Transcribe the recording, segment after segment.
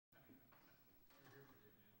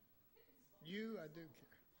you, I do care.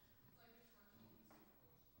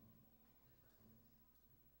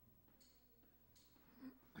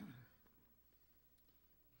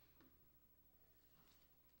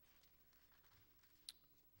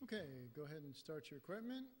 Okay, go ahead and start your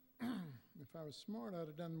equipment. If I was smart, I'd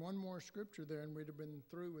have done one more scripture there and we'd have been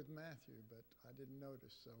through with Matthew, but I didn't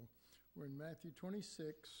notice. So we're in Matthew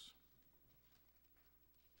 26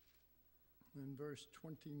 and verse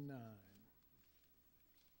 29.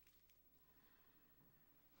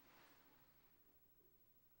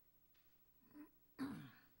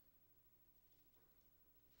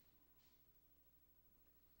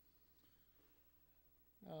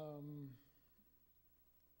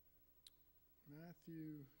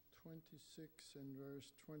 Matthew 26 and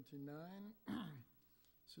verse 29.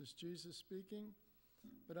 This is Jesus speaking.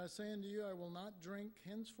 But I say unto you, I will not drink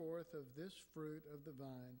henceforth of this fruit of the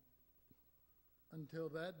vine until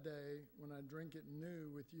that day when I drink it new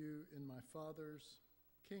with you in my Father's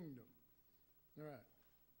kingdom. All right.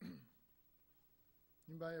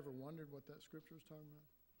 Anybody ever wondered what that scripture was talking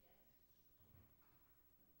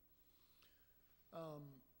about?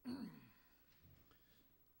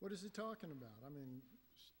 What is it talking about? I mean,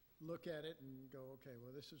 look at it and go, okay,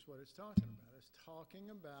 well, this is what it's talking about. It's talking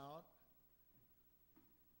about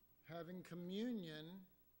having communion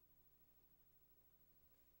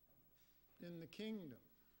in the kingdom.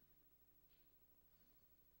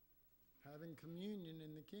 Having communion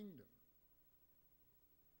in the kingdom.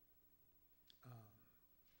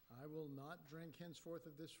 I will not drink henceforth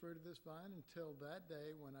of this fruit of this vine until that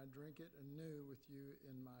day when I drink it anew with you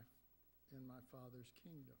in my Father's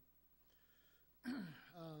kingdom.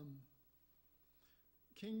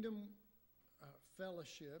 Kingdom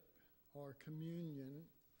fellowship or communion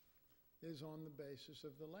is on the basis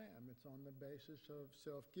of the Lamb. It's on the basis of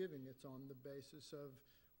self-giving. It's on the basis of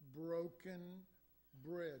broken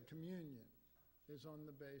bread. Communion is on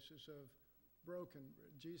the basis of broken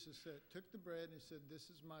bread. Jesus took the bread and he said, this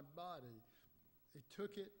is my body. He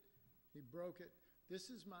took it, he broke it.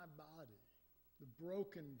 This is my body. The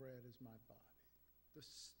broken bread is my body. The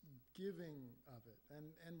giving of it.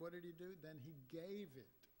 And what did he do? Then he gave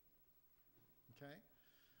it. Okay?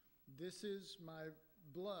 This is my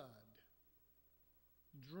blood.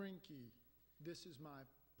 Drink ye. This is my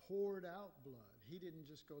poured out blood. He didn't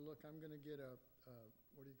just go, look, I'm going to get a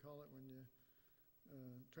what do you call it when you,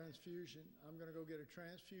 transfusion. I'm going to go get a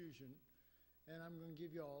transfusion and I'm going to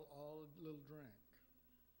give you all a little drink.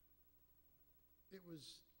 It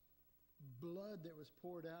was blood that was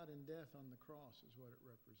poured out in death on the cross is what it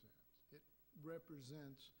represents. It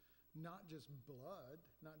represents not just blood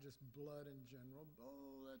in general.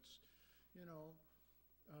 Oh, that's,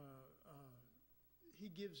 he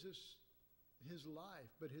gives us his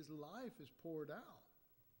life, but his life is poured out.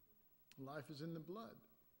 Life is in the blood.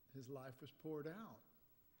 His life was poured out.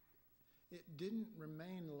 It didn't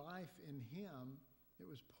remain life in him. It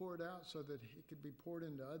was poured out so that it could be poured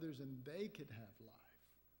into others and they could have life.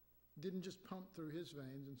 It didn't just pump through his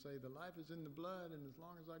veins and say, the life is in the blood, and as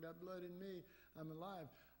long as I got blood in me, I'm alive.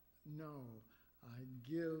 No, I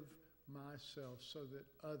give myself so that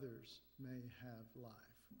others may have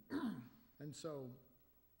life. And so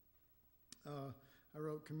I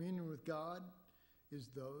wrote, communion with God is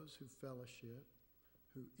those who fellowship,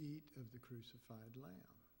 who eat of the crucified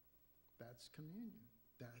Lamb. That's communion.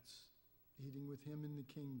 That's eating with him in the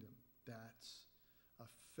kingdom. That's a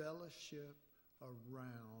fellowship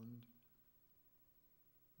around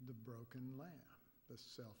the broken lamb, the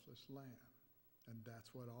selfless lamb. And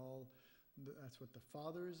that's what the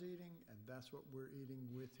Father is eating, and that's what we're eating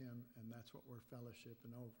with him, and that's what we're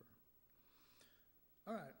fellowshipping over.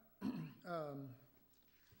 All right.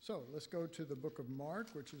 So let's go to the book of Mark,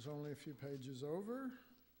 which is only a few pages over.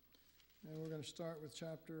 And we're going to start with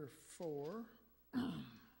chapter 4.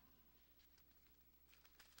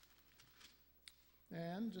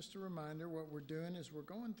 And just a reminder, what we're doing is we're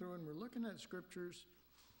going through and we're looking at scriptures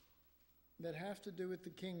that have to do with the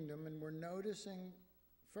kingdom, and we're noticing,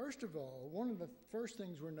 first of all, one of the first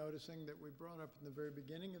things we're noticing that we brought up in the very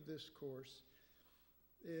beginning of this course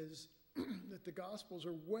is that the Gospels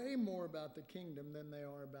are way more about the kingdom than they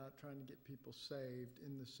are about trying to get people saved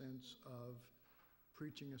in the sense of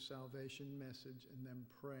preaching a salvation message and them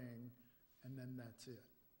praying, and then that's it.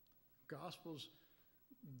 Gospels,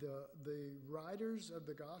 the writers of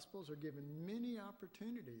the Gospels are given many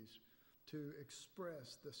opportunities to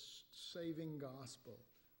express the saving gospel,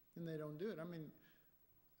 and they don't do it. I mean,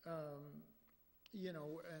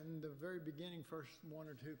 in the very beginning, first one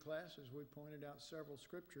or two classes, we pointed out several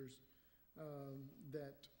scriptures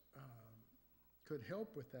that could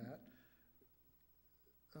help with that,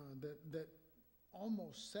 that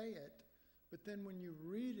almost say it, But then when you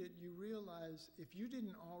read it, you realize if you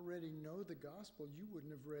didn't already know the gospel, you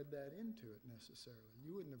wouldn't have read that into it necessarily.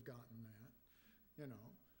 You wouldn't have gotten that, you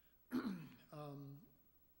know.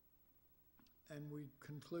 And we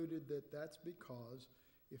concluded that that's because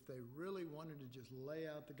if they really wanted to just lay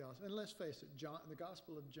out the gospel, and let's face it, the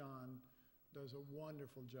Gospel of John does a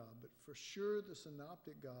wonderful job, but for sure the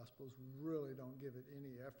synoptic gospels really don't give it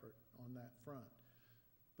any effort on that front.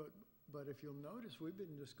 But if you'll notice, we've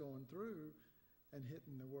been just going through and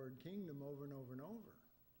hitting the word kingdom over and over and over,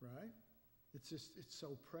 right? It's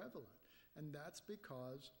so prevalent. And that's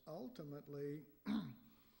because ultimately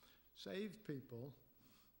saved people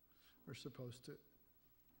are supposed to,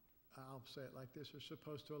 I'll say it like this, are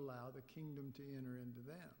supposed to allow the kingdom to enter into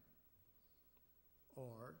them.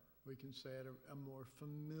 Or we can say it a more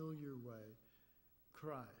familiar way,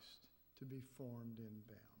 Christ to be formed in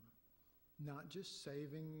them. Not just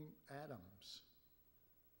saving atoms,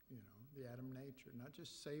 you know, the Adam nature, not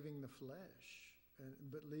just saving the flesh,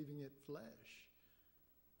 but leaving it flesh.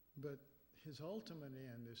 But his ultimate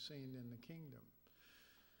end is seen in the kingdom.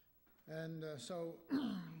 And so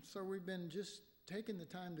we've been just taking the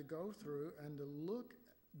time to go through and to look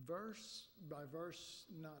verse by verse,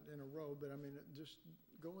 not in a row, but I mean just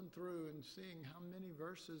going through and seeing how many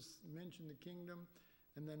verses mention the kingdom,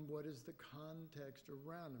 and then what is the context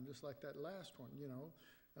around them, just like that last one, you know,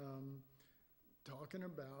 talking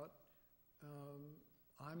about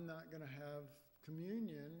I'm not going to have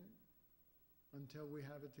communion until we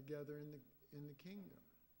have it together in the kingdom.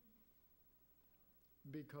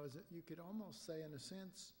 Because you could almost say, in a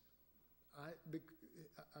sense,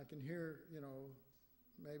 I can hear, you know,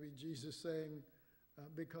 maybe Jesus saying,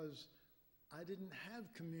 because I didn't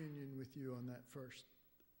have communion with you on that first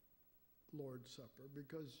Lord's Supper,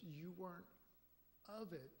 because you weren't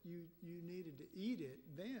of it. You needed to eat it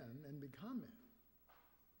then and become it.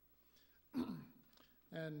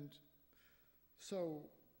 And so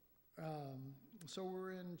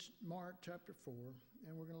we're in Mark chapter 4,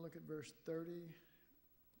 and we're going to look at verse 30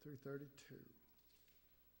 through 32.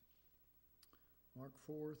 Mark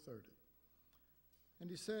 4:30. And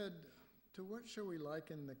he said, to what shall we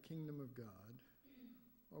liken the kingdom of God?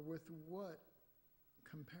 Or with what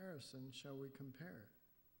comparison shall we compare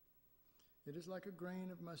it? It is like a grain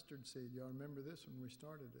of mustard seed. Y'all remember this when we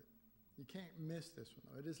started it. You can't miss this one,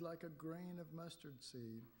 though. It is like a grain of mustard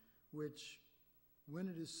seed, which, when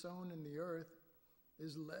it is sown in the earth,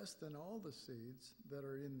 is less than all the seeds that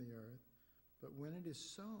are in the earth. But when it is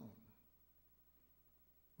sown,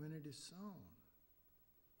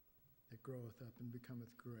 it groweth up and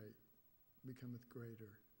becometh great, becometh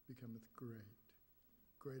greater, becometh great,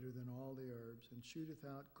 greater than all the herbs, and shooteth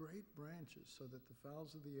out great branches, so that the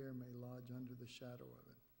fowls of the air may lodge under the shadow of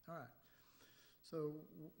it. All right. So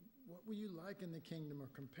what will you like in the kingdom, or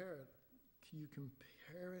compare it? Can you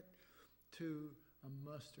compare it to a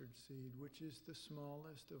mustard seed, which is the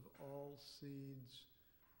smallest of all seeds?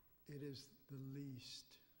 It is the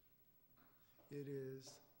least. It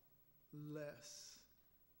is less.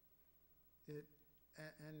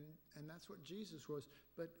 And that's what Jesus was.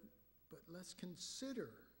 But let's consider,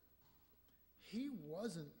 he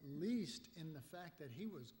wasn't least in the fact that he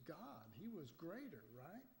was God. He was greater,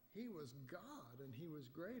 right? He was God and he was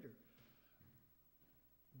greater.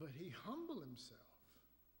 But he humbled himself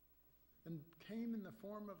and came in the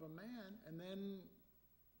form of a man, and then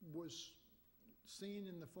was seen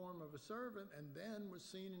in the form of a servant, and then was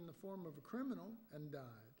seen in the form of a criminal and died.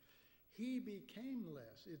 He became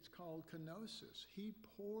less. It's called kenosis. He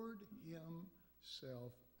poured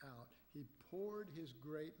himself out. He poured his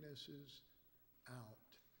greatnesses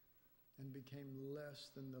out and became less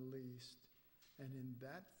than the least, and in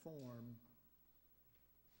that form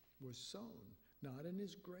was sown, not in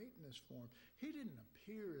his greatness form. He didn't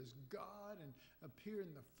appear as God and appear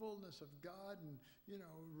in the fullness of God and, you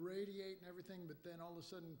know, radiate and everything, but then all of a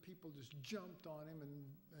sudden people just jumped on him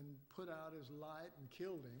and put out his light and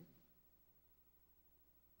killed him.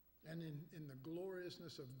 And in the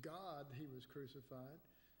gloriousness of God, he was crucified.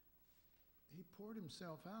 He poured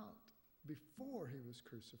himself out before he was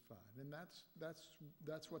crucified. And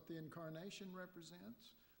that's what the incarnation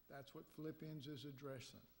represents. That's what Philippians is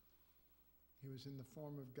addressing. He was in the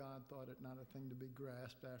form of God, thought it not a thing to be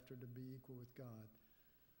grasped after, to be equal with God,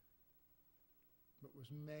 but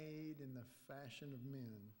was made in the fashion of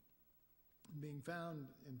men. Being found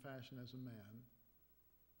in fashion as a man,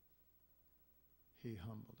 he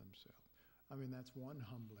humbled himself. I mean, that's one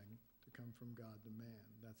humbling, to come from God to man.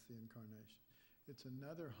 That's the incarnation. It's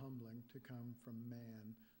another humbling to come from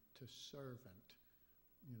man to servant.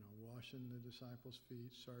 You know, washing the disciples'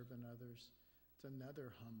 feet, serving others. It's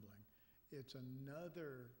another humbling. It's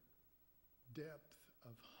another depth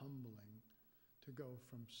of humbling to go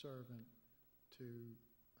from servant to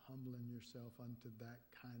humbling yourself unto that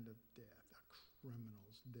kind of death, a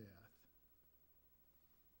criminal's death.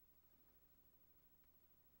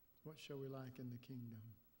 What shall we like in the kingdom?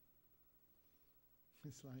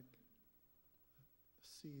 It's like a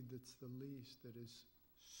seed that's the least that is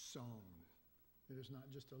sown. It is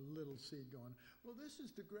not just a little seed going, well, this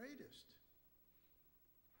is the greatest.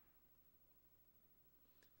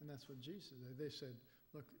 And that's what Jesus said. They said,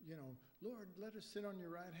 look, Lord, let us sit on your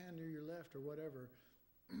right hand or your left or whatever.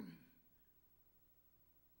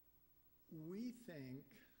 We think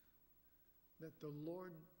that the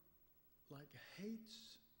Lord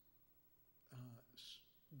hates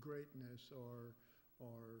greatness or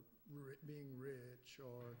being rich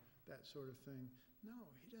or that sort of thing. No,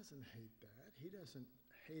 he doesn't hate that. He doesn't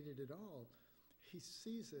hate it at all. He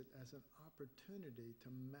sees it as an opportunity to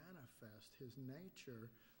manifest his nature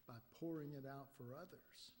by pouring it out for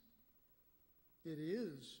others. It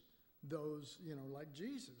is those, like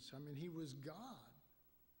Jesus. I mean, he was God,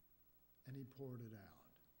 and he poured it out.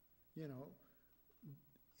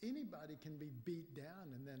 Anybody can be beat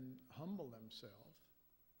down and then humble themselves.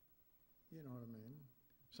 You know what I mean?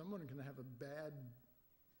 Someone can have a bad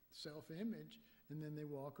self-image, and then they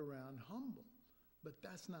walk around humble. But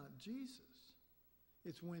that's not Jesus.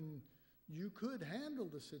 It's when you could handle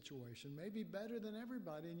the situation, maybe better than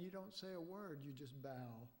everybody, and you don't say a word. You just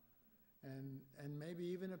bow and maybe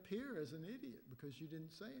even appear as an idiot because you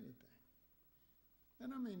didn't say anything.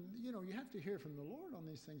 And I mean, you have to hear from the Lord on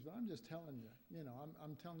these things, but I'm just telling you,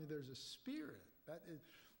 I'm telling you there's a spirit.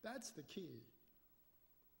 That's the key.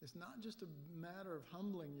 It's not just a matter of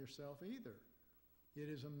humbling yourself either. It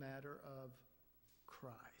is a matter of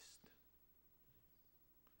Christ.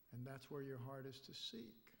 And that's where your heart is to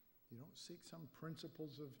seek. You don't seek some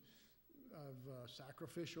principles of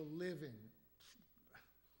sacrificial living.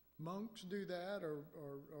 Monks do that, or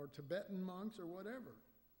Tibetan monks, or whatever.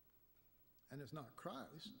 And it's not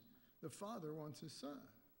Christ. The Father wants his Son.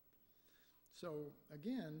 So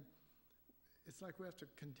again, it's like we have to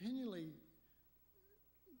continually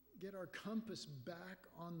get our compass back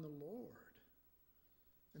on the Lord.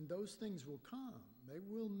 And those things will come. They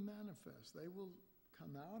will manifest. They will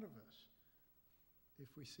come out of us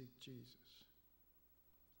if we seek Jesus.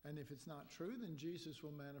 And if it's not true, then Jesus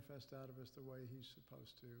will manifest out of us the way he's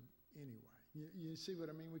supposed to anyway. You see what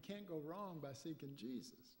I mean? We can't go wrong by seeking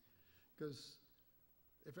Jesus. Because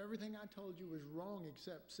if everything I told you was wrong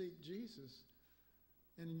except seek Jesus,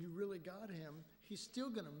 and you really got him, he's still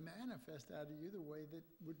going to manifest out of you the way that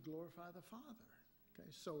would glorify the Father.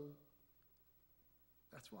 Okay, so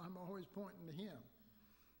that's why I'm always pointing to him.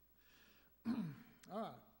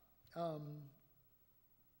 All right.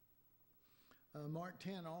 Mark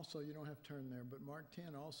 10 also, you don't have to turn there, but Mark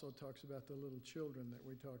 10 also talks about the little children that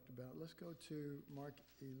we talked about. Let's go to Mark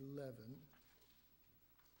 11.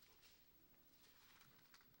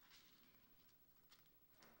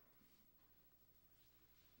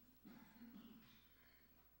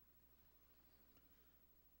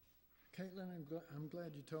 Caitlin, I'm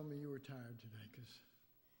glad you told me you were tired today, because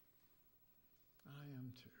I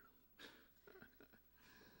am too.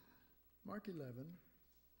 Mark 11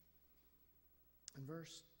 and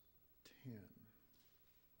verse 10.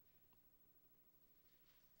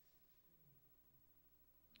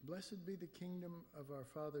 Blessed be the kingdom of our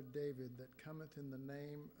father David that cometh in the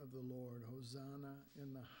name of the Lord. Hosanna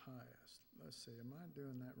in the highest. Let's see, am I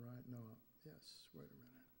doing that right? No. Yes, wait a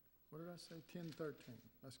minute. What did I say? 10:13.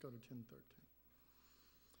 Let's go to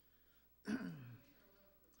 10:13.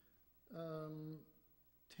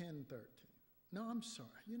 10:13. No, I'm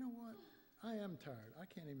sorry. You know what? I am tired. I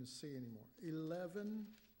can't even see anymore.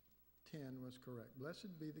 11:10 was correct.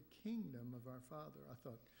 Blessed be the kingdom of our Father. I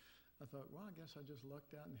thought, well, I guess I just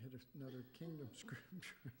lucked out and hit another kingdom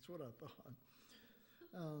scripture. That's what I thought.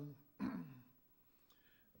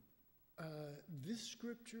 This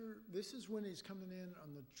scripture, this is when he's coming in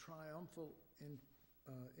on the triumphal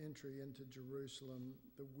entry into Jerusalem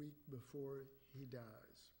the week before he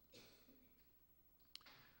dies.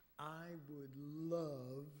 I would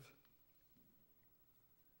love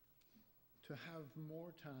to have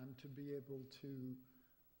more time to be able to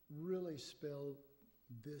really spell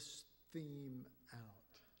this theme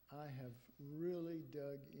out. I have really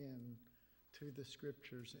dug in to the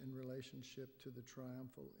scriptures in relationship to the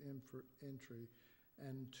triumphal entry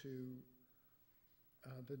and to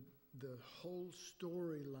the whole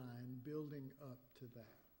storyline building up to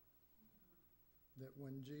that. That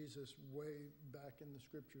when Jesus way back in the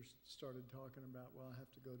scriptures started talking about, well, I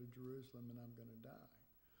have to go to Jerusalem and I'm going to die.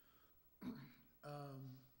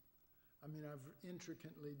 I mean, I've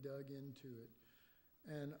intricately dug into it.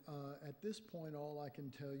 And at this point, all I can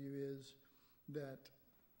tell you is that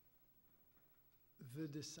the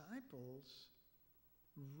disciples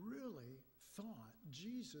really thought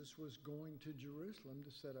Jesus was going to Jerusalem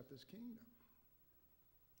to set up his kingdom.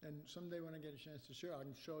 And someday when I get a chance to share, I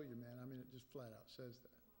can show you, man. I mean, it just flat out says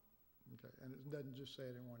that. Okay, and it doesn't just say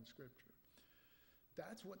it in one scripture.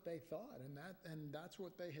 That's what they thought, and that's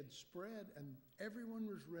what they had spread, and everyone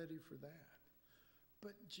was ready for that.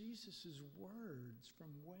 But Jesus' words from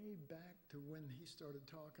way back to when he started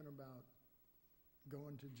talking about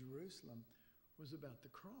going to Jerusalem was about the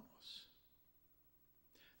cross.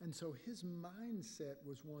 And so his mindset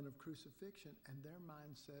was one of crucifixion, and their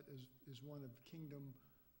mindset is one of kingdom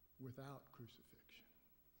without crucifixion.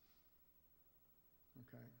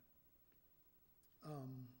 Okay?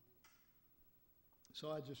 So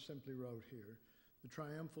I just simply wrote here, the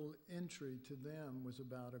triumphal entry to them was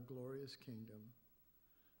about a glorious kingdom,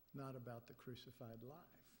 not about the crucified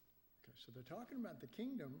life. Okay, so they're talking about the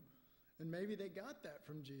kingdom, and maybe they got that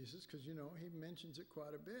from Jesus, because, you know, he mentions it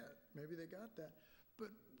quite a bit. Maybe they got that. But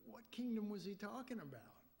what kingdom was he talking about?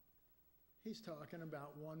 He's talking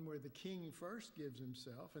about one where the king first gives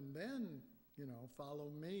himself, and then, you know, follow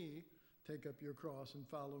me, take up your cross and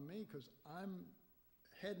follow me, because I'm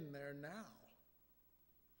heading there now.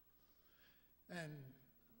 And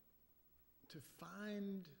to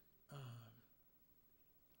find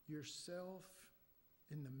yourself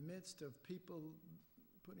in the midst of people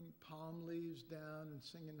putting palm leaves down and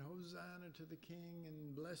singing Hosanna to the King,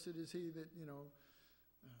 and blessed is he that, you know,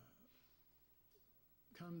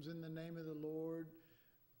 comes in the name of the Lord.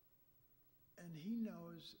 And he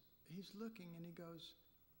knows, he's looking and he goes,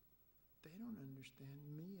 they don't understand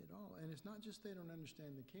me at all. And it's not just they don't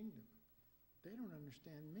understand the kingdom. They don't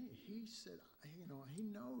understand me. He said, you know, he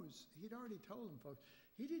knows. He'd already told them, folks.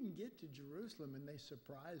 He didn't get to Jerusalem and they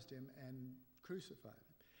surprised him and crucified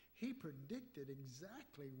him. He predicted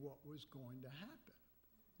exactly what was going to happen.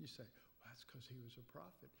 You say, well, that's because he was a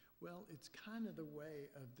prophet. Well, it's kind of the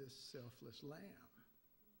way of this selfless lamb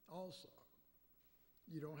also.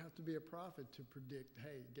 You don't have to be a prophet to predict,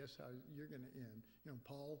 hey, guess how you're going to end. You know,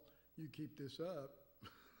 Paul, you keep this up,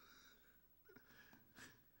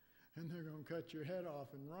 and they're going to cut your head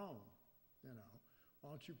off in Rome, you know. Why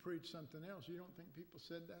don't you preach something else? You don't think people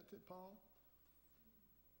said that to Paul?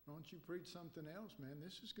 Why don't you preach something else, man?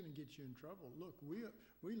 This is going to get you in trouble. Look, we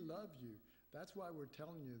love you. That's why we're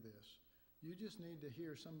telling you this. You just need to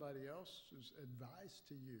hear somebody else's advice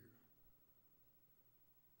to you.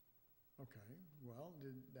 Okay, well,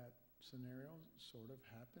 did that scenario sort of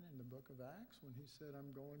happen in the book of Acts when he said,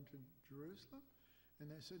 I'm going to Jerusalem? And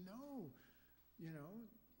they said, no, you know,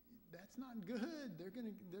 that's not good.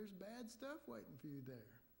 There's bad stuff waiting for you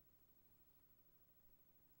there.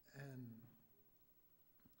 And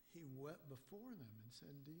he wept before them and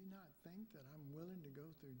said, do you not think that I'm willing to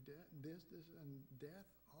go through this, and death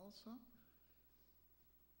also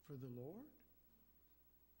for the Lord?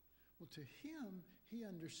 Well, to him, he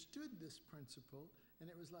understood this principle, and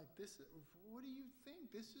it was like, this. What do you think?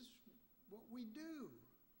 This is what we do.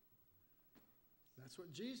 That's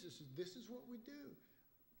what Jesus is. This is what we do.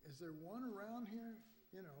 Is there one around here,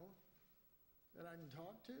 you know, that I can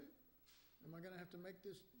talk to? Am I going to have to make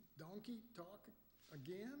this donkey talk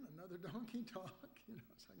again? Another donkey talk? You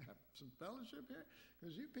know, so I can have some fellowship here?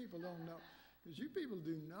 Because you people don't know. Because you people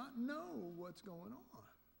do not know what's going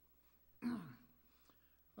on.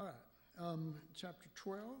 All right, chapter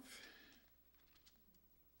 12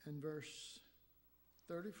 and verse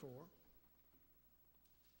 34.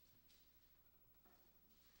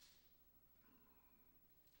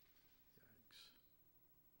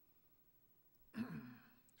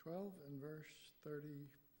 12 and verse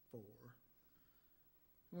 34.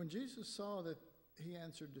 When Jesus saw that he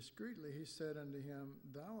answered discreetly, he said unto him,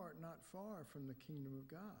 Thou art not far from the kingdom of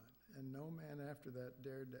God. And no man after that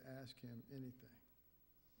dared to ask him anything.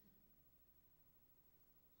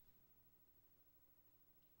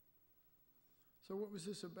 So what was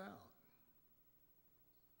this about?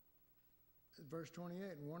 Verse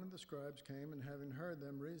 28, and one of the scribes came, and having heard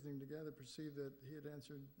them reasoning together, perceived that he had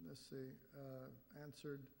answered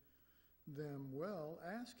them well,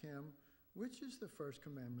 asked him, which is the first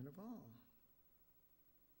commandment of all?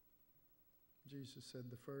 Jesus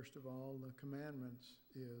said, the first of all the commandments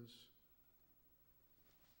is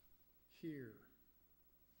hear,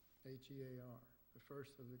 H-E-A-R. The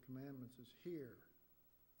first of the commandments is hear,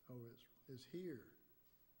 O Israel, is hear.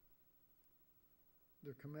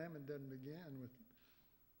 The commandment doesn't begin with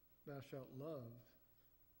thou shalt love.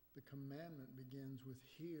 The commandment begins with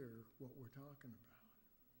hear what we're talking about.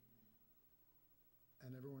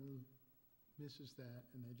 And everyone misses that,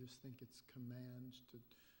 and they just think it's commands to,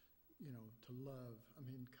 to love. I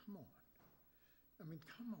mean, come on.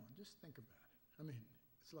 Just think about it. I mean,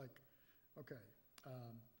 it's like, okay,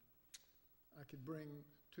 I could bring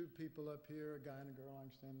two people up here, a guy and a girl, I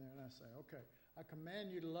can stand there, and I say, okay, I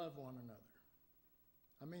command you to love one another.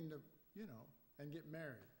 I mean, and get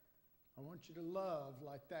married. I want you to love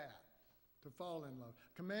like that, to fall in love.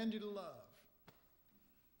 Command you to love.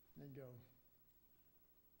 And they go,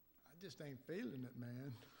 I just ain't feeling it,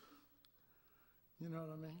 man. You know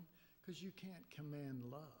what I mean? Because you can't command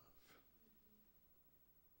love.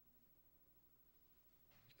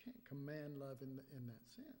 You can't command love in that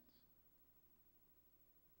sense.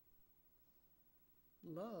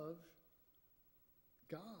 Love,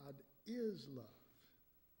 God is love.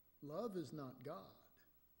 Love is not God.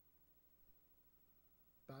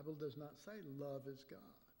 The Bible does not say love is God.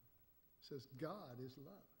 It says God is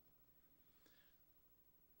love.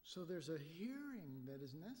 So there's a hearing that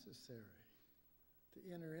is necessary to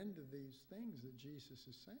enter into these things that Jesus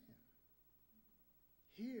is saying.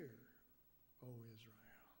 Hear, O Israel.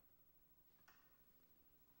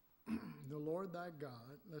 The Lord thy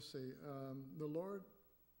God, let's see, the Lord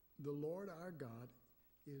our God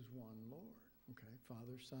is one Lord. Okay,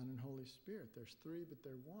 Father, Son, and Holy Spirit. There's three, but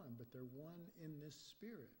they're one in this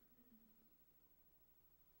Spirit.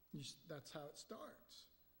 That's how it starts.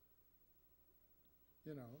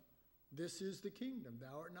 This is the kingdom.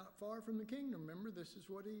 Thou art not far from the kingdom. Remember, this is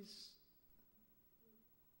what he's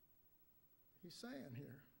saying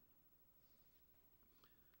here.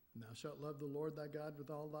 And thou shalt love the Lord thy God with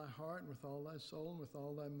all thy heart, and with all thy soul, and with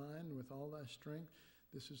all thy mind, and with all thy strength.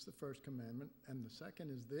 This is the first commandment. And the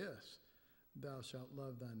second is this: thou shalt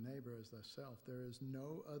love thy neighbor as thyself. There is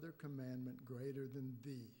no other commandment greater than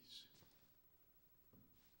these.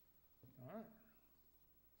 All right.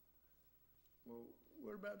 Well,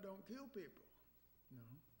 what about don't kill people? No.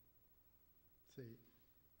 See,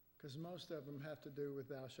 because most of them have to do with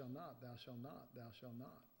thou shalt not, thou shalt not, thou shalt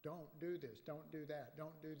not. Don't do this, don't do that,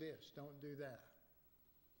 don't do this, don't do that.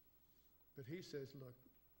 But he says, look,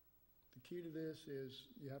 the key to this is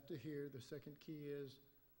you have to hear. The second key is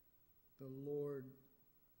the Lord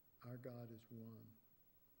our God is one.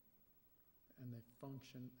 And they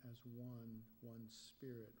function as one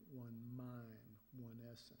spirit, one mind, one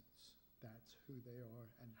essence. That's who they are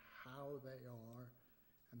and how they are.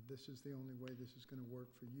 And this is the only way this is going to work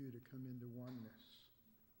for you to come into oneness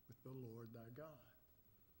with the Lord thy God.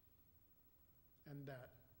 And that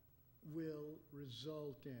will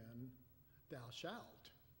result in thou shalt.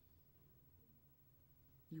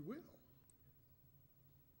 You will.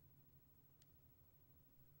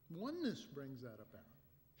 Oneness brings that about.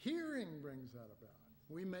 Hearing brings that about.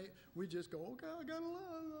 We just go, okay, I gotta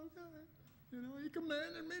love, okay. He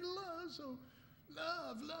commanded me to love, so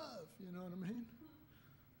love. You know what I mean?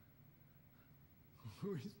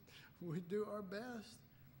 We do our best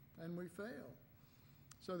and we fail.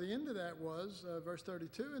 So the end of that was verse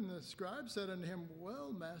 32, and the scribe said unto him,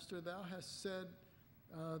 well, master, thou hast said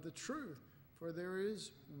the truth. For there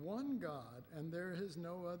is one God, and there is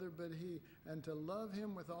no other but he. And to love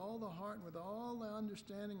him with all the heart, and with all thy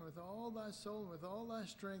understanding, with all thy soul, and with all thy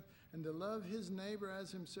strength, and to love his neighbor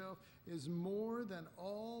as himself, is more than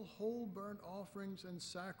all whole burnt offerings and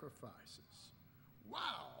sacrifices. Wow!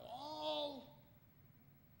 All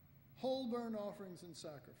whole burnt offerings and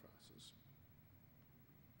sacrifices.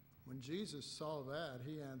 When Jesus saw that,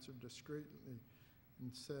 he answered discreetly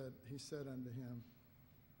and he said unto him,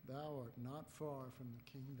 thou art not far from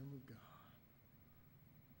the kingdom of God.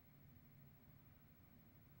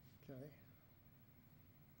 Okay?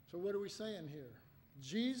 So what are we saying here?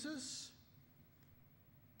 Jesus,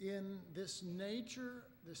 in this nature,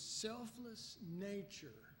 this selfless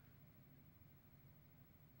nature,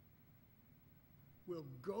 will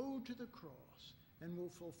go to the cross and will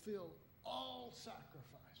fulfill all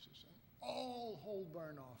sacrifices and all whole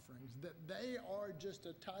burnt offerings, that they are just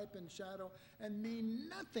a type and shadow and mean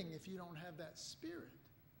nothing if you don't have that Spirit.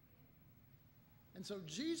 And so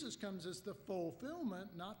Jesus comes as the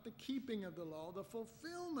fulfillment, not the keeping of the law, the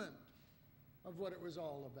fulfillment of what it was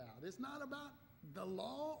all about. It's not about the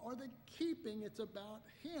law or the keeping, it's about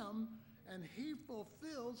him, and he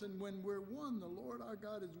fulfills. And when we're one, the Lord our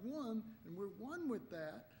God is one, and we're one with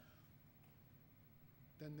that,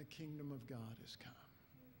 then the kingdom of God has come.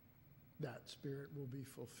 That Spirit will be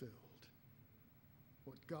fulfilled.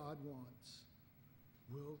 What God wants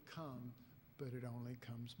will come, but it only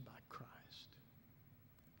comes by Christ.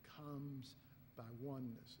 It comes by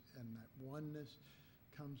oneness, and that oneness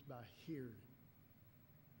comes by hearing.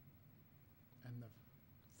 And the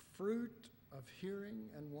fruit of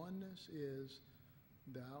hearing and oneness is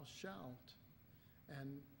thou shalt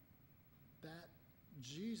And that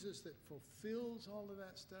Jesus that fulfills all of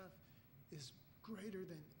that stuff is greater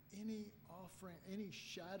than any offering, any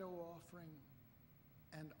shadow offering,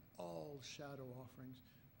 and all shadow offerings,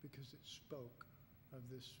 because it spoke of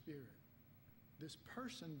this Spirit. This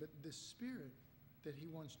person, but this Spirit that he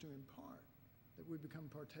wants to impart, that we become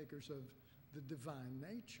partakers of the divine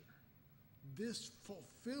nature. This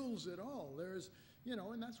fulfills it all. There's,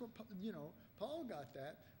 and that's what, Paul got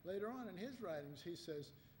that. Later on in his writings, he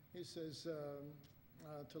says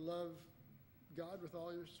to love God with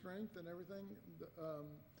all your strength and everything.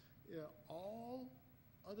 All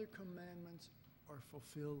other commandments are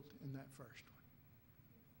fulfilled in that first one.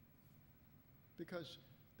 Because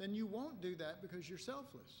then you won't do that because you're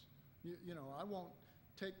selfless. I won't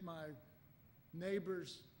take my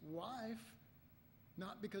neighbor's wife,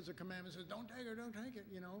 not because the commandment says, don't take her, don't take it.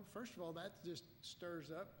 First of all, that just stirs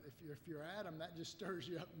up. If you're Adam, that just stirs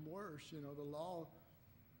you up worse. The law,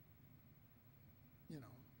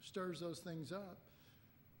 stirs those things up.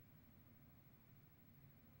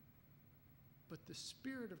 But the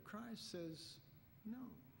Spirit of Christ says, no.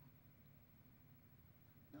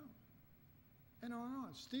 No. And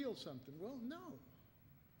on, steal something. Well, no.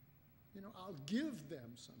 I'll give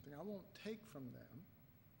them something. I won't take from them.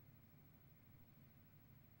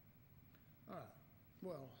 All right.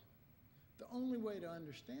 Well, the only way to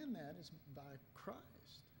understand that is by Christ.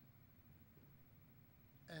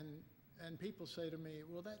 And people say to me,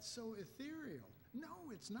 well, that's so ethereal.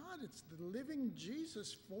 No, it's not. It's the living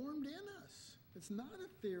Jesus formed in us. It's not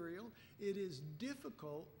ethereal. It is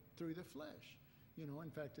difficult through the flesh.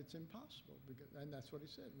 In fact, it's impossible. And that's what he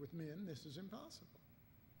said. With men, this is impossible.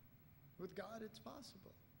 With God, it's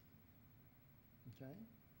possible. Okay?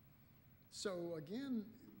 So again,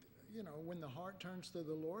 when the heart turns to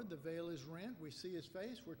the Lord, the veil is rent, we see his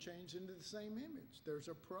face, we're changed into the same image. There's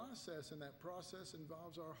a process, and that process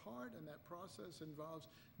involves our heart, and that process involves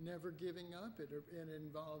never giving up. It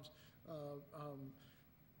involves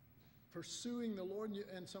pursuing the Lord.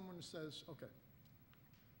 And someone says,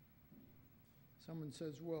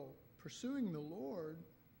 well, pursuing the Lord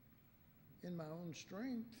in my own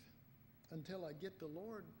strength until I get the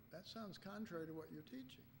Lord, that sounds contrary to what you're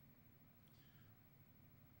teaching.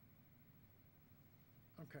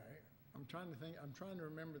 Okay, I'm trying to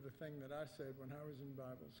remember the thing that I said when I was in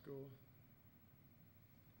Bible school.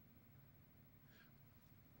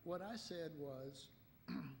 What I said was,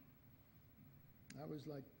 I was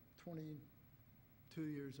like 22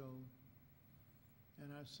 years old,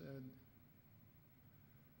 and I said,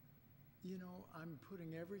 I'm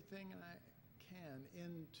putting everything I can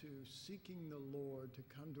into seeking the Lord to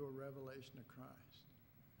come to a revelation of Christ.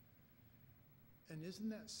 And isn't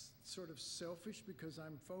that sort of selfish because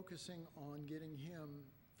I'm focusing on getting him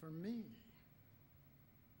for me?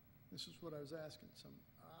 This is what I was asking.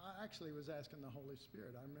 I actually was asking the Holy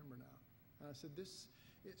Spirit. I remember now. And I said,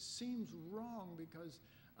 it seems wrong because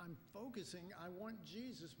I'm focusing. I want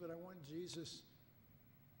Jesus, but I want Jesus,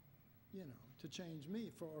 to change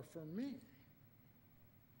me for me.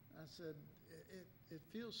 I said, it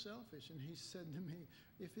feels selfish. And he said to me,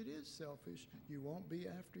 if it is selfish, you won't be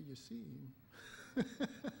after you see him.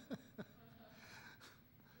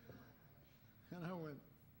 And I went,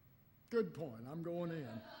 good point. I'm going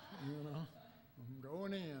in, I'm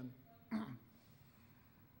going in.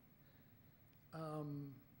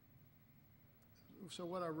 So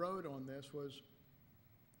what I wrote on this was,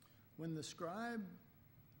 when the scribe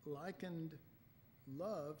likened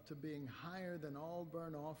love to being higher than all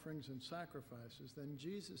burnt offerings and sacrifices, then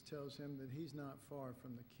Jesus tells him that he's not far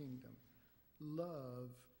from the kingdom. Love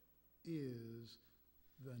is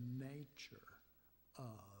the nature of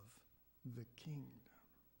the kingdom.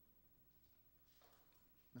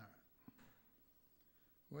 All right.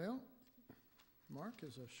 Well, Mark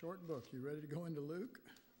is a short book. You ready to go into Luke?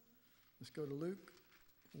 Let's go to Luke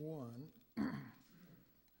 1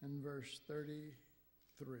 and verse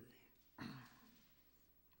 33.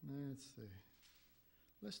 Let's see.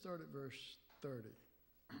 Let's start at verse 30.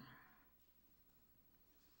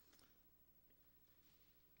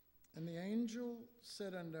 And the angel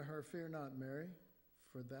said unto her, fear not, Mary,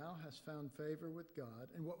 for thou hast found favor with God.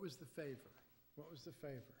 And what was the favor? What was the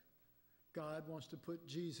favor? God wants to put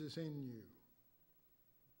Jesus in you.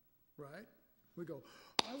 Right? We go,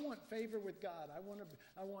 I want favor with God. I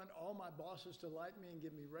want all my bosses to like me and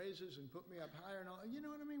give me raises and put me up higher and all. You know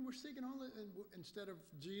what I mean? We're seeking all that instead of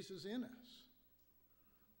Jesus in us.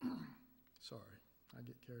 Sorry, I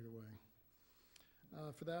get carried away.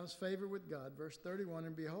 For thou hast favor with God. Verse 31,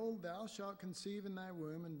 and behold, thou shalt conceive in thy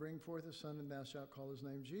womb and bring forth a son, and thou shalt call his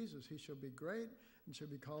name Jesus. He shall be great and shall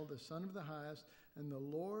be called the Son of the Highest, and the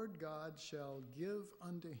Lord God shall give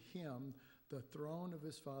unto him the throne of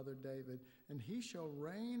his father David, and he shall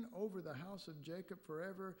reign over the house of Jacob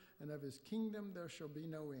forever, and of his kingdom there shall be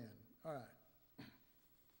no end. All right.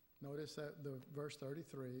 Notice that the verse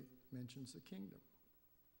 33 mentions the kingdom.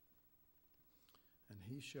 And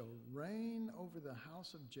he shall reign over the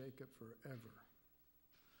house of Jacob forever.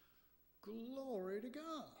 Glory to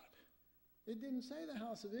God. It didn't say the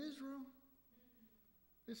house of Israel.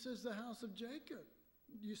 It says the house of Jacob.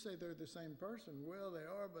 You say they're the same person. Well, they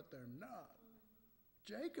are, but they're not.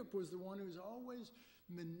 Jacob was the one who's always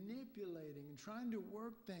manipulating and trying to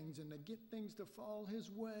work things and to get things to fall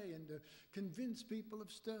his way and to convince people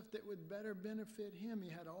of stuff that would better benefit him. He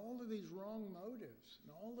had all of these wrong motives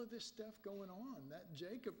and all of this stuff going on. That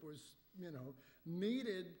Jacob was,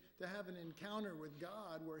 needed to have an encounter with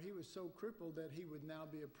God where he was so crippled that he would now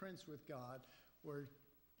be a prince with God, where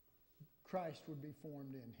Christ would be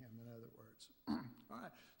formed in him, in other words. All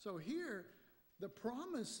right, so here the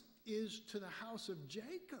promise is to the house of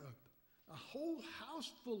Jacob. A whole house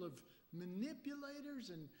full of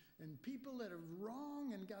manipulators and people that are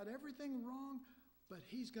wrong and got everything wrong, but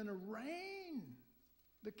he's going to reign.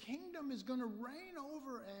 The kingdom is going to reign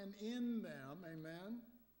over and in them, amen?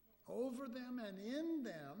 Over them and in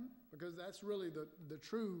them, because that's really the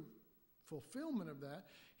true fulfillment of that.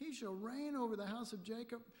 He shall reign over the house of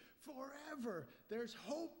Jacob forever. There's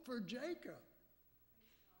hope for Jacob.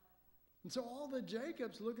 And so all the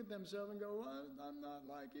Jacobs look at themselves and go, well, I'm not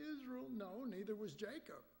like Israel. No, neither was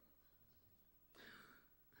Jacob.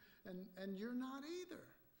 And you're not either.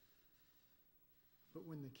 But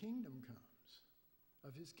when the kingdom comes,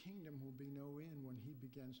 of his kingdom will be no end when he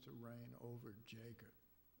begins to reign over Jacob.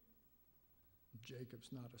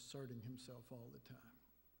 Jacob's not asserting himself all the time.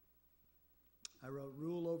 I wrote,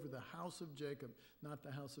 rule over the house of Jacob, not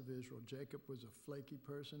the house of Israel. Jacob was a flaky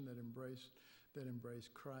person that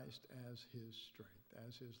embraced Christ as his strength,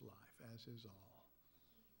 as his life, as his all.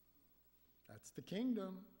 That's the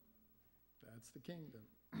kingdom. That's the kingdom.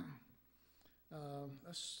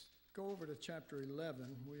 Let's go over to chapter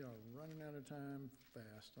 11. We are running out of time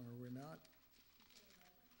fast, are we not?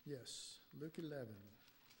 Yes, Luke 11.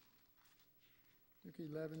 Luke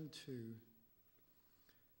 11:2.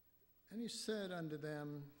 And he said unto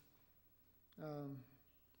them,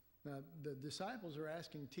 now the disciples are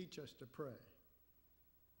asking, teach us to pray.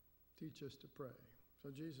 Teach us to pray.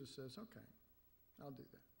 So Jesus says, okay, I'll do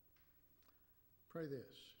that. Pray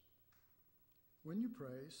this. When you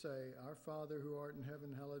pray, say, Our Father who art in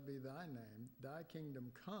heaven, hallowed be thy name. Thy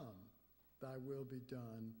kingdom come, thy will be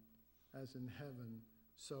done, as in heaven,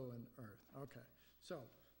 so in earth. Okay, so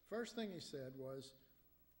first thing he said was,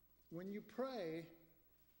 when you pray,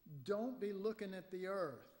 don't be looking at the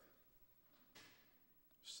earth.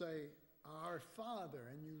 Say, Our Father,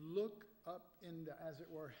 and you look up into, as it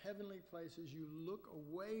were, heavenly places. You look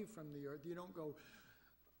away from the earth. You don't go,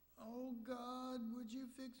 oh God, would you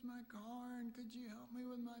fix my car, and could you help me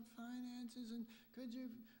with my finances, and could you,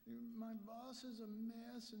 my boss is a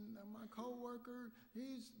mess, and my coworker,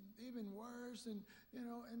 he's even worse, and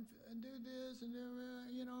and do this, and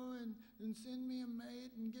and send me a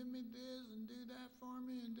mate, and give me this, and do that for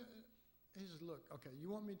me, and he says, look, okay,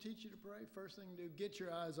 you want me to teach you to pray? First thing to do, get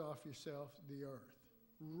your eyes off yourself, the earth.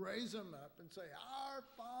 Raise them up and say, Our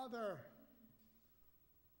Father.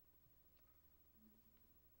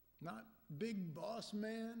 Not big boss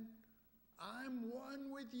man. I'm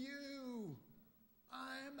one with you.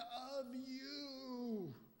 I'm of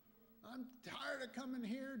you. I'm tired of coming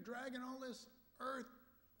here dragging all this earth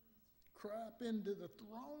crap into the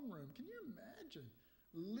throne room. Can you imagine?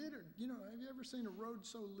 Littered. Have you ever seen a road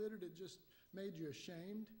so littered it just made you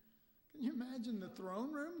ashamed? Can you imagine the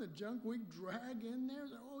throne room, the junk we drag in there?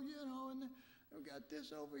 And we got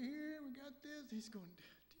this over here, we got this. He's going,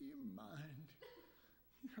 do you mind?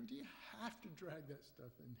 Do you have to drag that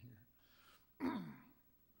stuff in here?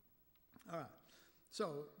 All right.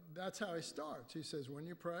 So that's how he starts. He says, when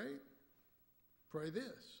you pray, pray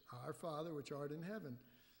this. Our Father, which art in heaven,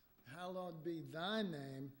 hallowed be thy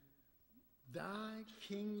name. Thy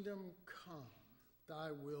kingdom come.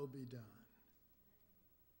 Thy will be done.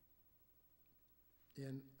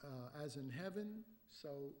 As in heaven,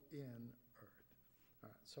 so in earth. All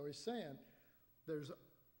right. So he's saying,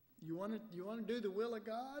 you want to do the will of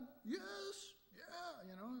God? Yes. Yeah.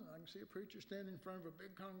 I can see a preacher standing in front of a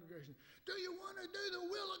big congregation. Do you want to do the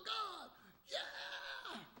will of God?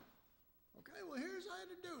 Yeah. Okay, well, here's how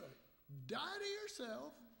to do it. Die to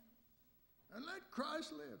yourself and let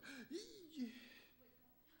Christ live.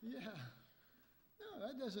 Yeah. No,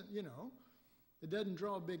 that doesn't, it doesn't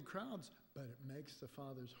draw big crowds, but it makes the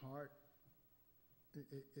Father's heart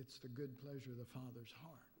it's the good pleasure of the Father's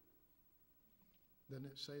heart. Doesn't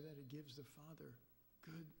it say that? It gives the Father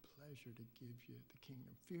good pleasure to give you the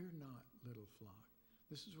kingdom. Fear not, little flock.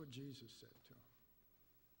 This is what Jesus said to him.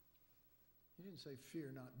 He didn't say,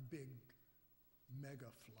 fear not, big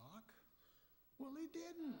mega flock. Well, he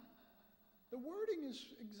didn't. The wording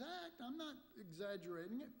is exact. I'm not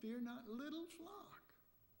exaggerating it. Fear not, little flock.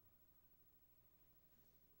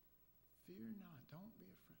 Fear not. Don't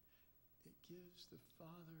be afraid. It gives the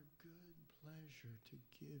Father good pleasure to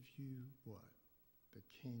give you what? The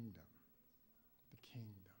kingdom. The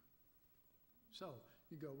kingdom. So,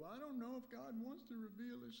 you go, well, I don't know if God wants to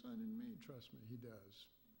reveal his Son in me. Trust me, he does.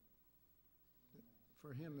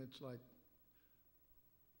 For him, it's like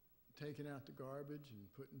taking out the garbage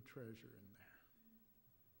and putting treasure in there.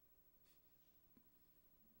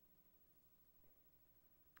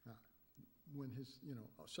 When his,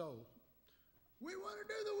 so, we want to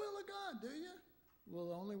do the will of God, do you? Well,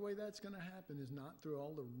 the only way that's going to happen is not through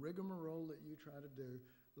all the rigmarole that you try to do.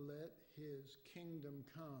 Let his kingdom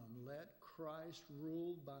come. Let Christ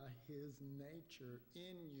rule by his nature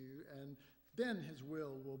in you, and then his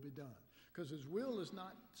will be done. Because his will is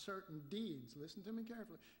not certain deeds. Listen to me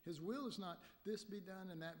carefully. His will is not this be done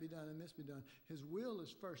and that be done and this be done. His will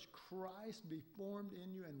is first Christ be formed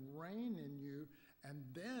in you and reign in you, and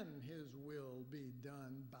then his will be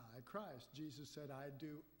done by Christ. Jesus said, I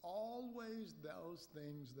do always those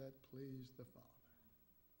things that please the Father.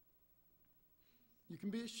 You can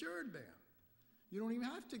be assured then. You don't even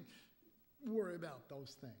have to worry about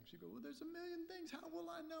those things. You go, well, there's a million things. How will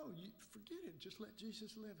I know? Forget it. Just let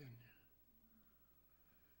Jesus live in you.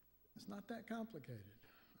 It's not that complicated.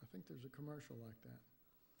 I think there's a commercial like that.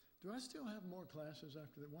 Do I still have more classes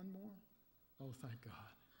after that? One more? Oh, thank God.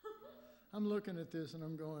 I'm looking at this and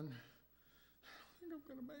I'm going, I don't think I'm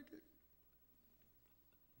going to make it.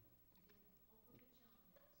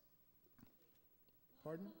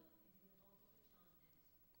 Pardon?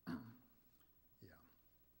 Yeah.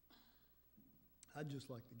 I'd just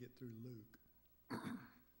like to get through Luke.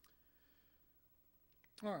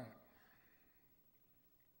 All right.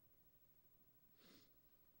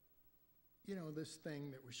 You know, this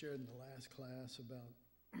thing that we shared in the last class about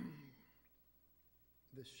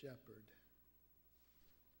this shepherd.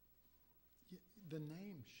 The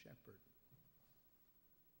name shepherd,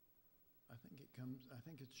 I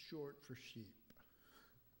think it's short for sheep.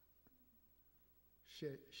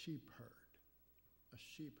 Sheep herd, a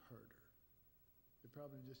sheep herder. They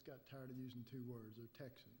probably just got tired of using two words. They're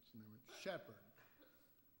Texans, and they went shepherd,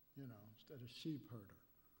 instead of sheep herder.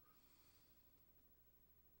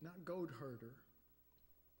 Not goat herder.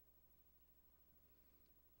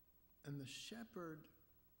 And the shepherd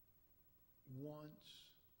wants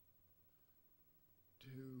to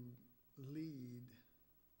lead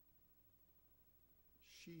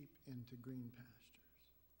sheep into green pastures.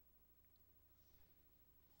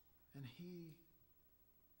 And he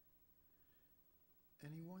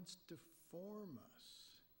wants to form us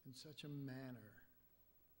in such a manner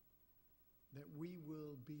that we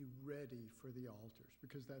will be ready for the altars,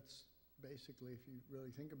 because that's basically, if you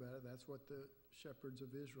really think about it, that's what the shepherds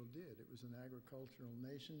of Israel did. It was an agricultural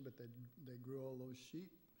nation, but they grew all those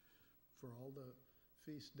sheep for all the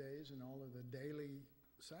feast days and all of the daily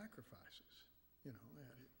sacrifices. You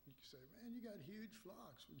say, man, you got huge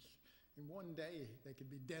flocks. In one day, they could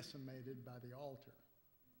be decimated by the altar.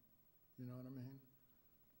 You know what I mean?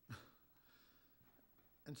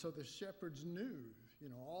 And so the shepherds knew,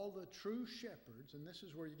 all the true shepherds, and this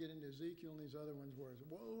is where you get into Ezekiel and these other ones where it's,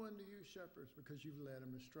 woe unto you shepherds, because you've led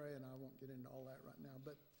them astray, and I won't get into all that right now.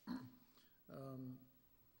 But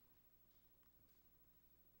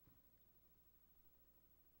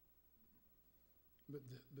but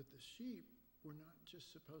the sheep were not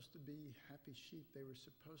just supposed to be happy sheep. They were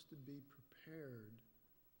supposed to be prepared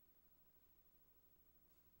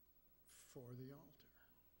for the altar,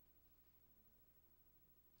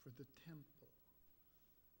 for the temple,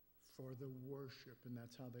 for the worship. And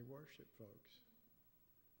that's how they worship, folks.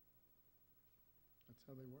 That's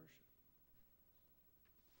how they worship.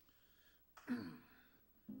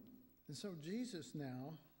 And so Jesus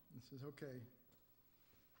now says, okay,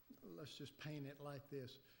 let's just paint it like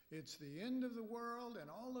this. It's the end of the world, and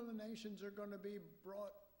all of the nations are going to be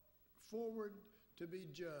brought forward to be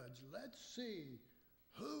judged. Let's see.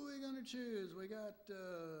 Who are we going to choose? We got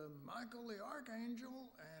Michael the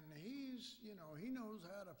archangel, and he's, he knows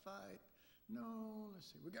how to fight. No, let's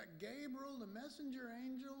see. We got Gabriel, the messenger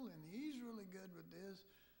angel, and he's really good with this.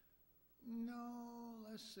 No,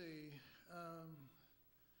 let's see.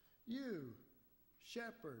 You,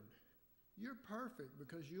 shepherd, you're perfect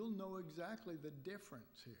because you'll know exactly the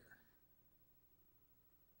difference here.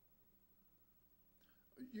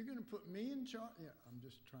 you're going to put me in charge? Yeah, I'm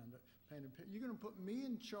just trying to paint a picture. You're going to put me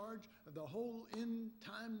in charge of the whole end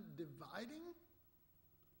time dividing?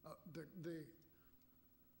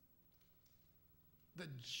 The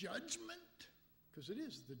judgment? Because it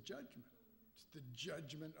is the judgment. It's the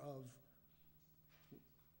judgment of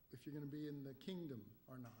if you're going to be in the kingdom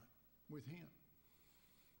or not with him.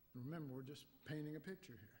 Remember, we're just painting a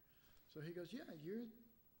picture here. So he goes, yeah, you're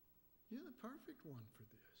the perfect one for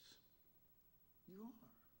this. You are.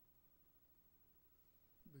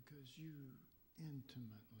 Because you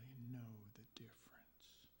intimately know the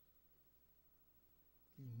difference.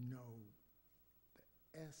 You know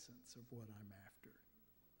the essence of what I'm after.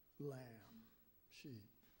 Lamb,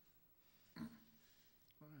 sheep.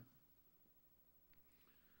 All right.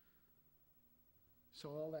 So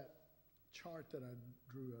all that chart that I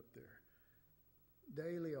drew up there,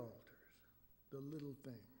 daily altars, the little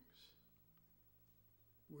things.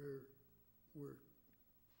 We're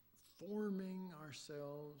forming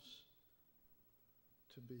ourselves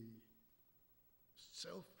to be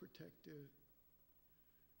self-protective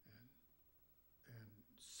and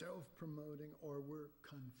self-promoting, or we're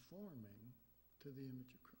conforming to the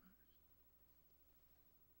image of Christ.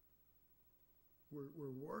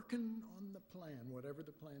 We're working on the plan, whatever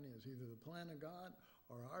the plan is, either the plan of God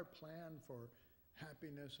or our plan for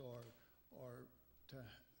happiness or to,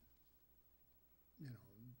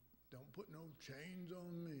 don't put no chains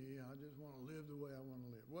on me. I just want to live the way I want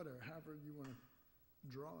to live. Whatever, however you want to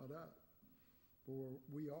draw it up. But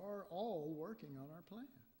we are all working on our plan.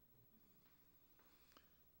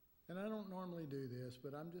 And I don't normally do this,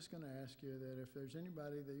 but I'm just going to ask you that if there's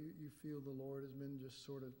anybody that you feel the Lord has been just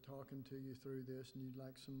sort of talking to you through this and you'd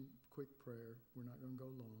like some quick prayer, we're not going to go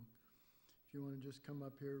long. If you want to just come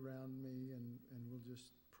up here around me and we'll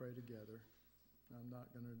just pray together. I'm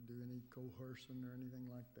not going to do any coercion or anything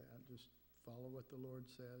like that. Just follow what the Lord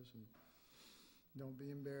says and don't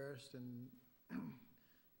be embarrassed. And,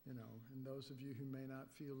 and those of you who may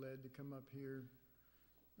not feel led to come up here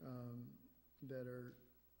that are,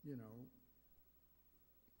 you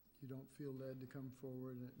don't feel led to come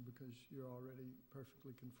forward because you're already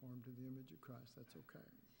perfectly conformed to the image of Christ, that's okay.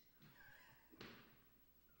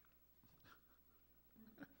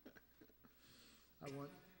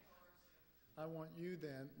 I want you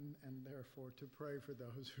then, and therefore, to pray for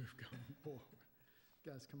those who have come forward.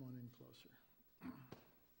 Guys, come on in closer.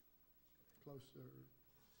 Closer.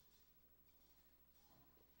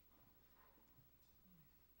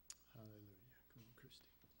 Hallelujah. Come on,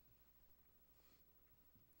 Christy.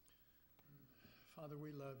 Father,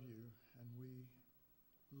 we love you, and we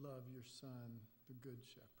love your Son, the Good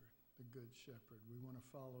Shepherd, the Good Shepherd. We want to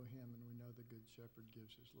follow him, and we know the Good Shepherd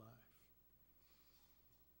gives his life.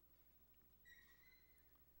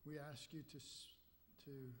 We ask you to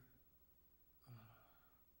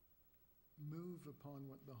move upon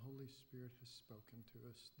what the Holy Spirit has spoken to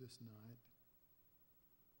us this night.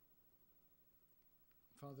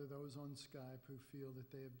 Father, those on Skype who feel that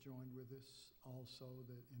they have joined with us also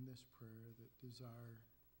that in this prayer, that desire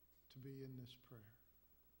to be in this prayer,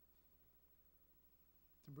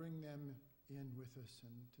 to bring them in with us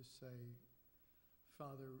and to say,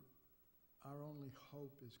 Father, our only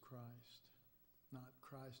hope is Christ, not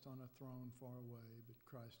Christ on a throne far away, but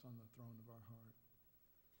Christ on the throne of our heart,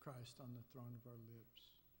 Christ on the throne of our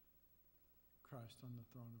lips, Christ on the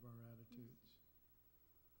throne of our attitudes.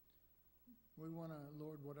 We want to,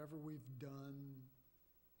 Lord, whatever we've done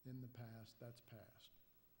in the past, that's past.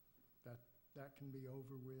 That can be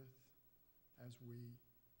over with as we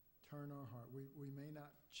turn our heart. We may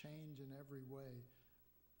not change in every way,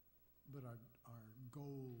 but our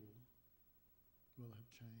goal will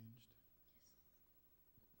have changed.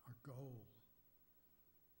 Our goal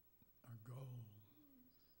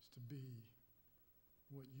is to be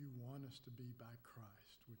what you want us to be by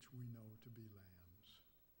Christ, which we know to be lambs.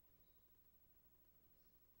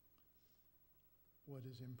 What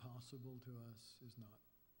is impossible to us is not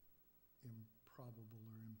improbable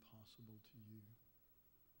or impossible to you.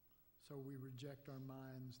 So we reject our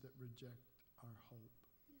minds that reject our hope.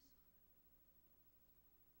 Yes.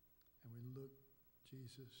 And we look,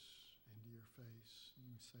 Jesus, into your face, and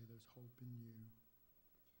we say, there's hope in you. Yes.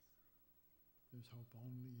 There's hope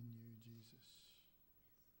only in you, Jesus.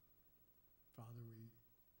 Yes. Father, we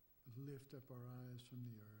lift up our eyes from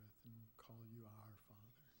the earth and call you our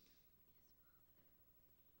Father. Yes, Father.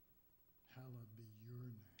 Hallowed be your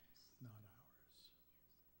name, not ours.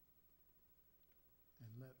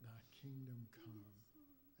 And let thy kingdom come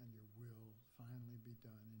and your will finally be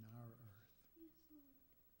done in our earth Yes, Lord.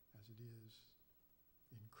 as it is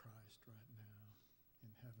in Christ right now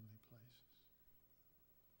in heavenly places.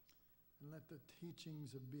 And let the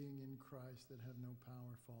teachings of being in Christ that have no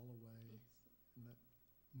power fall away. Yes. And let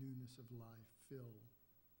newness of life fill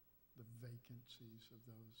the vacancies of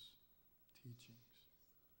those teachings.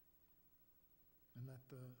 And let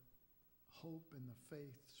the hope and the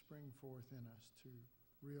faith spring forth in us to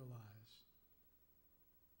realize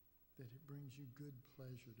that it brings you good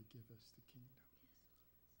pleasure to give us the kingdom.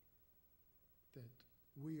 That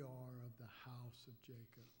we are of the house of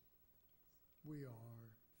Jacob. We are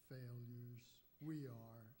failures. We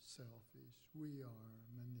are selfish. We are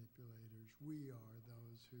manipulators. We are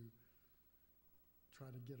those who try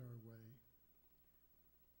to get our way.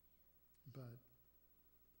 But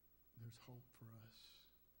there's hope for us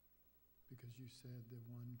because you said the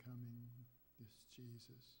one coming, this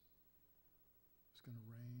Jesus, was going to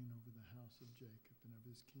reign over the house of Jacob, and of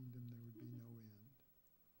his kingdom there would be no end.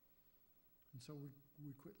 And so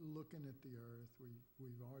we quit looking at the earth.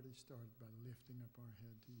 We've already started by lifting up our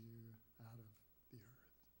head to you out of the earth.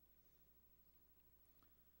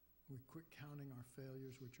 We quit counting our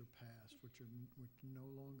failures, which are past, which no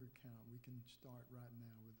longer count. We can start right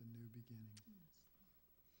now with a new beginning. Yes.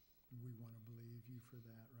 We want to believe you for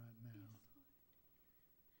that right now. Yes, Lord.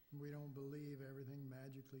 We don't believe everything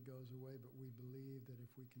magically goes away, but we believe that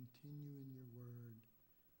if we continue in your word,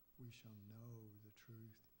 we shall know the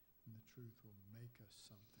truth, and the truth will make us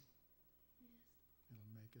something. Yes.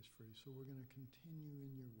 It'll make us free. So we're going to continue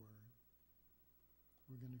in your word.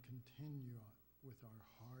 We're going to continue with our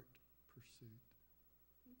heart pursuit.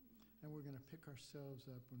 Mm-hmm. And we're going to pick ourselves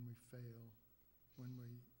up when we fail, when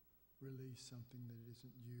we release something that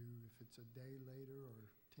isn't you, if it's a day later or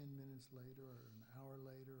 10 minutes later or an hour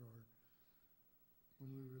later, or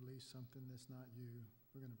when we release something that's not you,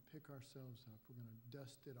 we're going to pick ourselves up. We're going to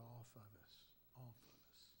dust it off of us, off of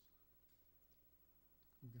us.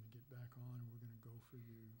 We're going to get back on and we're going to go for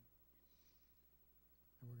you.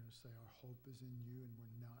 And we're going to say our hope is in you, and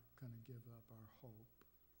we're not going to give up our hope.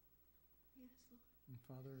 Yes, Lord. And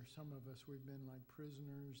Father, some of us, we've been like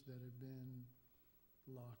prisoners that have been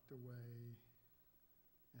locked away,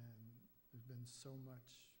 and there's been so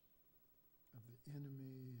much of the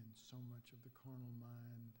enemy and so much of the carnal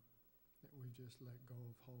mind that we've just let go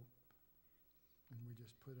of hope, and we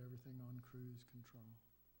just put everything on cruise control.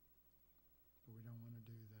 But we don't want to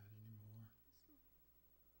do that anymore.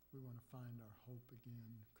 We want to find our hope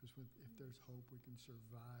again, because if there's hope, we can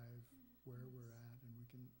survive where we're at, and we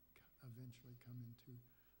can eventually come into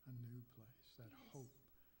a new place. That hope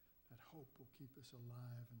will keep us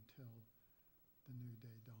alive until the new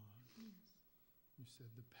day dawns. Yes. You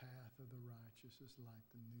said the path of the righteous is like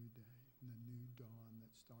the new day, and the new dawn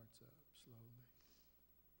that starts up slowly.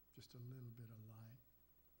 Just a little bit of light,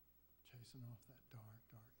 chasing off that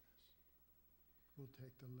darkness. We'll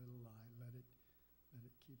take the little light, let it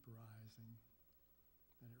keep rising.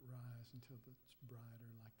 Let it rise until it's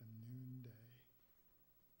brighter like the noonday.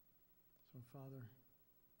 So, Father,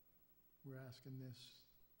 we're asking this,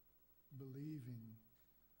 believing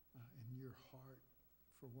in your heart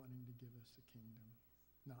for wanting to give us the kingdom,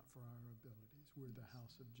 not for our abilities. We're the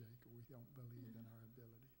house of Jacob. We don't believe in our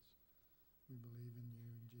abilities. We believe in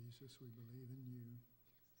you, in Jesus. We believe in you,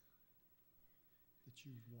 that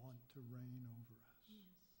you want to reign over us.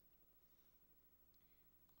 Yes.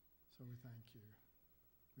 So we thank you.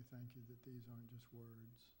 We thank you that these aren't just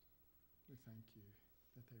words. We thank you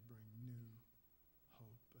that they bring new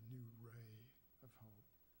hope, a new ray of hope,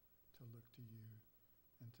 to look to you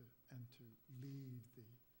and to leave the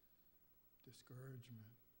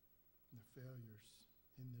discouragement and the failures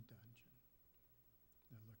in the dungeon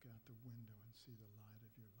and look out the window and see the light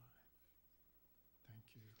of your life. Thank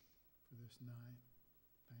you for this night.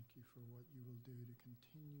 Thank you for what you will do to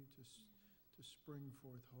continue to spring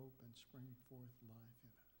forth hope and spring forth life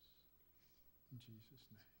in us. In Jesus'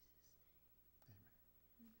 name. Amen.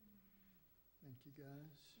 Thank you,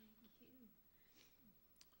 guys. Thank you.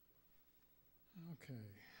 Okay.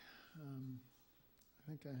 I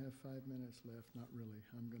think I have 5 minutes left. Not really.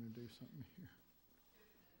 I'm going to do something here.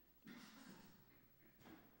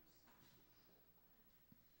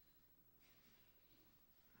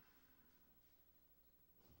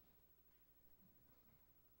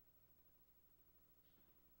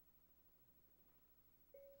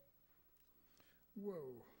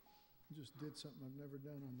 Whoa. I just did something I've never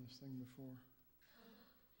done on this thing before.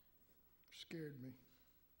 Scared me.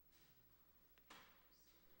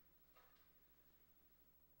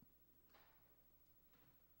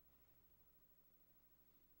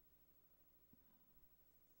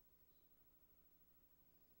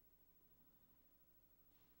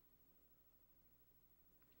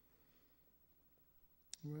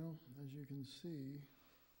 Well, as you can see,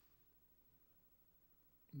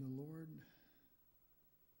 The Lord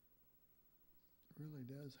really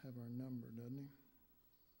does have our number, doesn't he?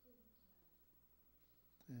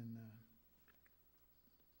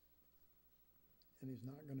 And he's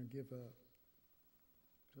not going to give up.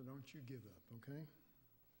 So don't you give up, okay?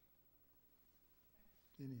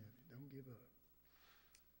 Any of you, don't give up.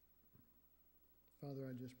 Father,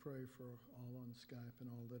 I just pray for all on Skype and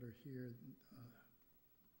all that are here,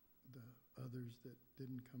 the others that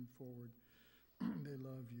didn't come forward. They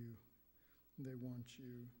love you. They want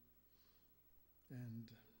you. And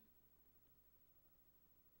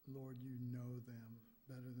Lord, you know them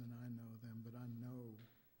better than I know them, but I know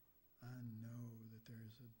that there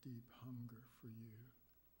is a deep hunger for you.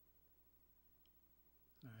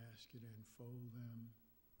 And I ask you to enfold them.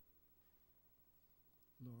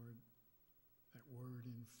 Lord, that word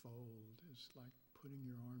enfold is like putting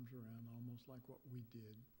your arms around, almost like what we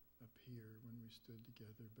did up here when we stood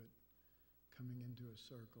together, but coming into a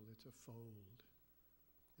circle, it's a fold.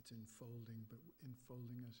 It's enfolding, but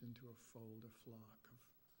enfolding us into a fold, a flock of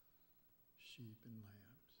sheep and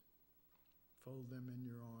lambs. Fold them in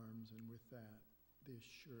your arms, and with that, the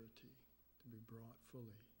surety to be brought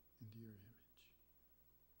fully into your image.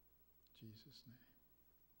 In Jesus' name,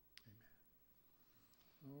 amen.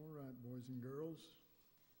 All right, boys and girls,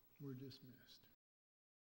 we're dismissed.